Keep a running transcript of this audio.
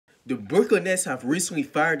The Brooklyn Nets have recently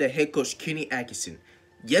fired their head coach Kenny Atkinson.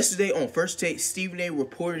 Yesterday on First Take, Stephen A.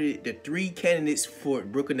 reported the 3 candidates for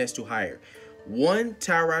Brooklyn Nets to hire. 1,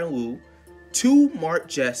 Tyronn Lue, 2, Marc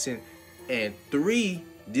Jackson, and 3,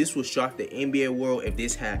 this will shock the NBA world if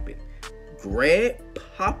this happened, Greg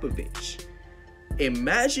Popovich.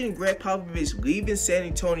 Imagine Greg Popovich leaving San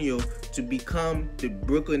Antonio to become the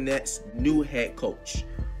Brooklyn Nets' new head coach.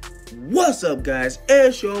 What's up, guys?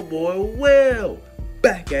 It's your boy Will,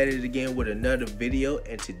 back at it again with another video,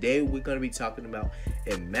 and today we're going to be talking about,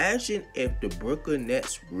 imagine if the Brooklyn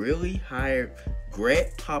Nets really hired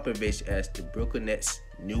Greg Popovich as the Brooklyn Nets'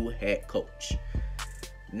 new head coach.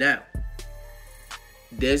 Now,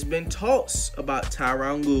 there's been talks about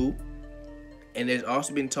Tyronn Lue, and there's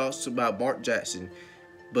also been talks about Marc Jackson,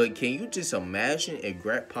 but can you just imagine if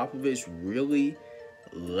Greg Popovich really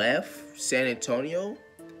left San Antonio?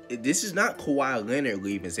 This is not Kawhi Leonard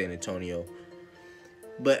leaving San Antonio,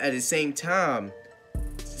 but at the same time,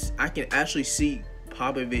 I can actually see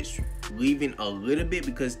Popovich leaving a little bit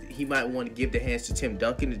because he might want to give the hands to Tim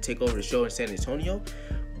Duncan to take over the show in San Antonio.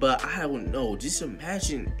 But I don't know. Just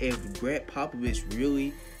imagine if Greg Popovich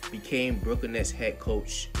really became Brooklyn Nets head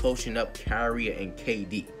coach, coaching up Kyrie and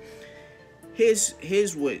KD.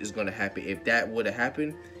 Here's what is going to happen. If that would have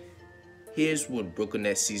happened, here's what Brooklyn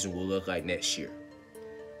Nets season will look like next year.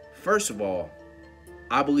 First of all,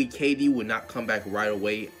 I believe KD would not come back right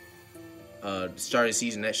away. Start the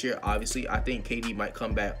season next year. Obviously, I think KD might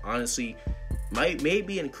come back. Honestly,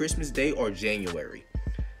 maybe in Christmas Day or January.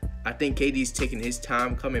 I think KD's taking his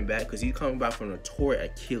time coming back because he's coming back from a torn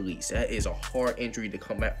Achilles. That is a hard injury to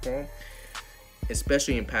come back from,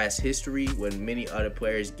 especially in past history when many other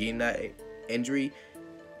players getting that injury.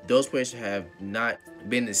 Those players have not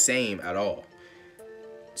been the same at all.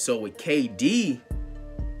 So with KD,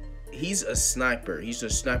 he's a sniper. He's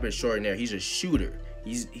a sniper extraordinaire. He's a shooter.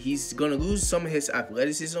 He's going to lose some of his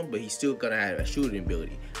athleticism, but he's still going to have a shooting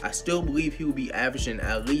ability. I still believe he will be averaging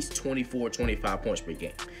at least 24, 25 points per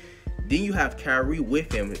game. Then you have Kyrie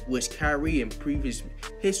with him, which Kyrie in previous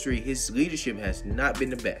history, his leadership has not been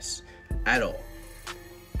the best at all.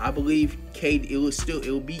 I believe it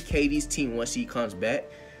will be KD's team once he comes back.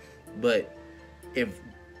 But if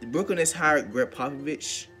the Brooklyn Nets hired Greg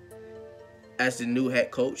Popovich as the new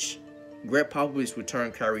head coach, Greg Popovich will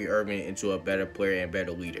turn Kyrie Irving into a better player and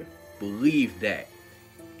better leader. Believe that.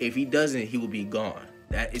 If he doesn't, he will be gone.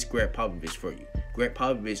 That is Greg Popovich for you. Greg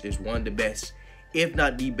Popovich is one of the best, if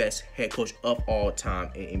not the best, head coach of all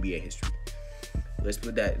time in NBA history. Let's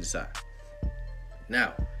put that aside.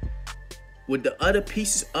 Now, with the other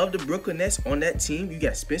pieces of the Brooklyn Nets on that team, you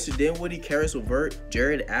got Spencer Dinwiddie, Caris LeVert,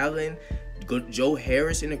 Jared Allen, Joe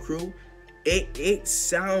Harris in the crew. It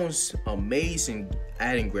sounds amazing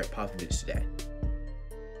adding Greg Popovich to that.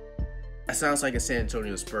 That sounds like a San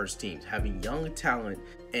Antonio Spurs team, having young talent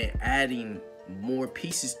and adding more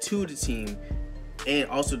pieces to the team and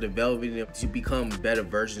also developing them to become better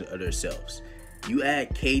versions of themselves. You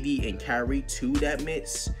add KD and Kyrie to that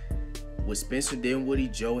mix with Spencer Dinwiddie,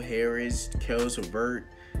 Joe Harris, Caris LeVert,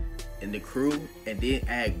 and the crew, and then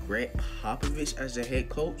add Greg Popovich as the head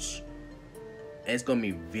coach. And it's going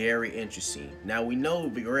to be very interesting. Now, we know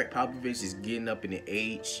Greg Popovich is getting up in the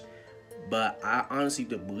age, but I honestly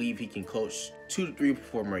do believe he can coach 2 to 3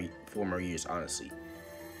 4 more years, honestly.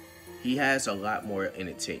 He has a lot more in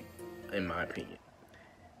the tank, in my opinion.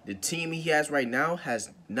 The team he has right now has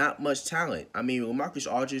not much talent. I mean,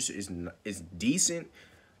 LaMarcus Aldridge is decent.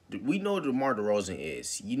 We know what DeMar DeRozan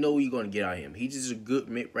is. You know what you're going to get out of him. He's just a good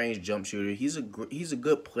mid-range jump shooter. He's a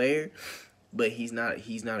good player, but he's not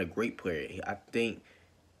a great player. I think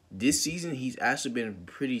this season he's actually been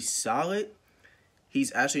pretty solid.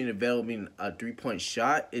 He's actually developing a 3-point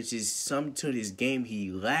shot. It's just something to his game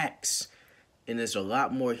he lacks, and there's a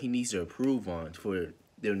lot more he needs to improve on for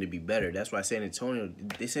them to be better. That's why San Antonio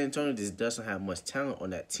just doesn't have much talent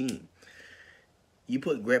on that team. You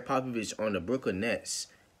put Greg Popovich on the Brooklyn Nets,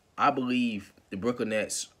 I believe the Brooklyn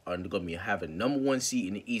Nets are going to have a #1 seed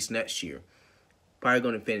in the East next year. Probably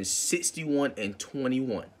going to finish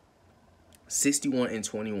 61-21.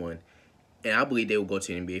 61-21. And I believe they will go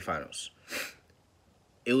to the NBA Finals.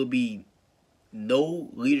 It will be no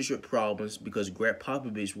leadership problems because Greg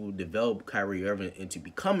Popovich will develop Kyrie Irving into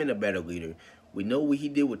becoming a better leader. We know what he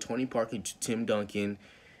did with Tony Parker and Tim Duncan.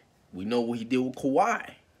 We know what he did with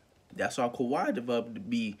Kawhi. That's how Kawhi developed to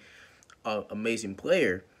be an amazing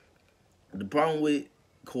player. The problem with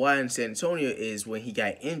Kawhi in San Antonio is when he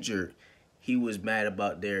got injured, he was mad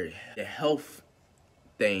about the health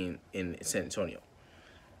thing in San Antonio.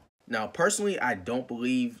 Now, personally, I don't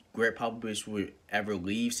believe Greg Popovich would ever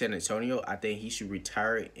leave San Antonio. I think he should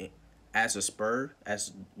retire as a Spur,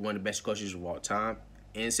 as one of the best coaches of all time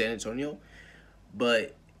in San Antonio.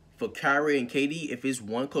 But for Kyrie and KD, if it's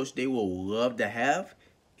one coach they will love to have,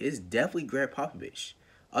 it's definitely Greg Popovich.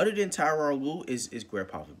 Other than Tyronn Lue, is Greg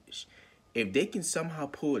Popovich. If they can somehow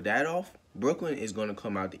pull that off, Brooklyn is going to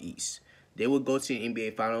come out the East. They will go to the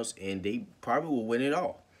NBA Finals, and they probably will win it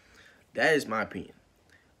all. That is my opinion.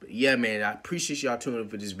 But yeah, man, I appreciate y'all tuning in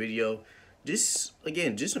for this video. Just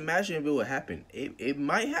imagine if it would happen. It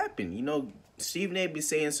might happen. You know, Stephen A. be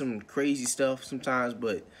saying some crazy stuff sometimes,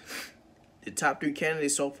 but the top 3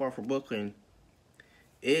 candidates so far for Brooklyn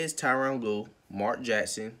is Tyronn Lue, Marc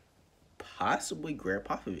Jackson, possibly Greg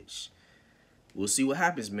Popovich. We'll see what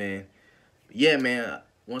happens, man. But yeah, man,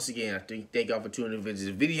 once again, I thank y'all for tuning in for this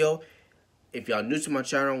video. If y'all new to my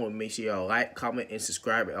channel, well, make sure y'all like, comment, and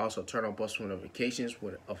subscribe, and also turn on post notifications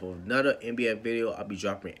for another NBA video I'll be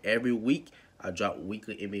dropping every week. I drop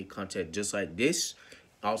weekly NBA content just like this.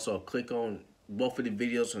 Also, click on both of the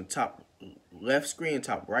videos on top left screen and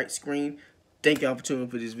top right screen. Thank y'all for tuning in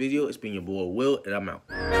for this video. It's been your boy Will, and I'm out.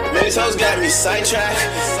 Man, these hoes got me sidetracked.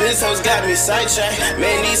 This hoes got me sidetracked.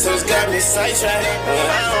 Man, these hoes got me sidetracked.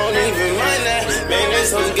 I don't even mind that. Man,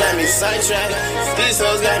 this hoes got me sidetracked. These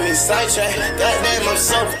hoes got me sidetracked. Goddamn, I'm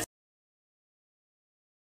so